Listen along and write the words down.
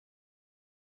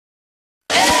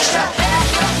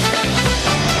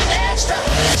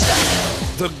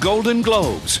The Golden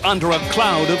Globes under a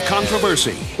cloud of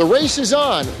controversy. The race is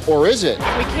on, or is it?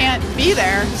 We can't be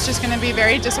there. It's just going to be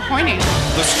very disappointing.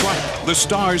 The strike, the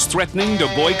stars threatening to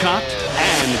boycott,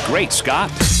 and Great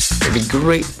Scott. It'd be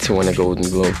great to win a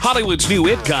Golden Globe. Hollywood's new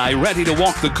it guy ready to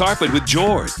walk the carpet with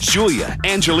George, Julia,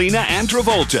 Angelina, and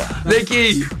Travolta.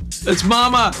 Vicky, it's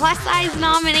Mama. Plus size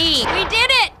nominee. We did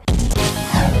it!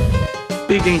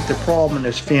 Big ain't the problem in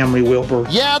this family, Wilbur.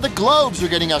 Yeah, the Globes are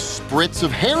getting a spritz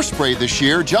of hairspray this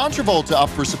year. John Travolta up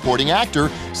for supporting actor,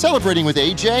 celebrating with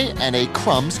AJ and a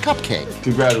Crumbs cupcake.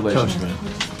 Congratulations, man.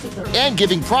 And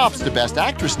giving props to Best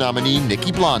Actress nominee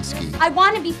Nikki Blonsky. I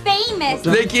want to be famous.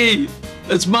 Vicky,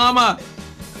 it's Mama.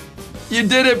 You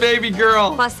did it, baby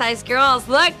girl. Plus size girls,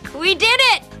 look, we did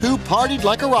it! Who partied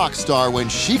like a rock star when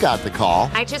she got the call.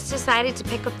 I just decided to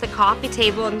pick up the coffee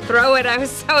table and throw it. I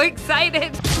was so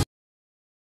excited.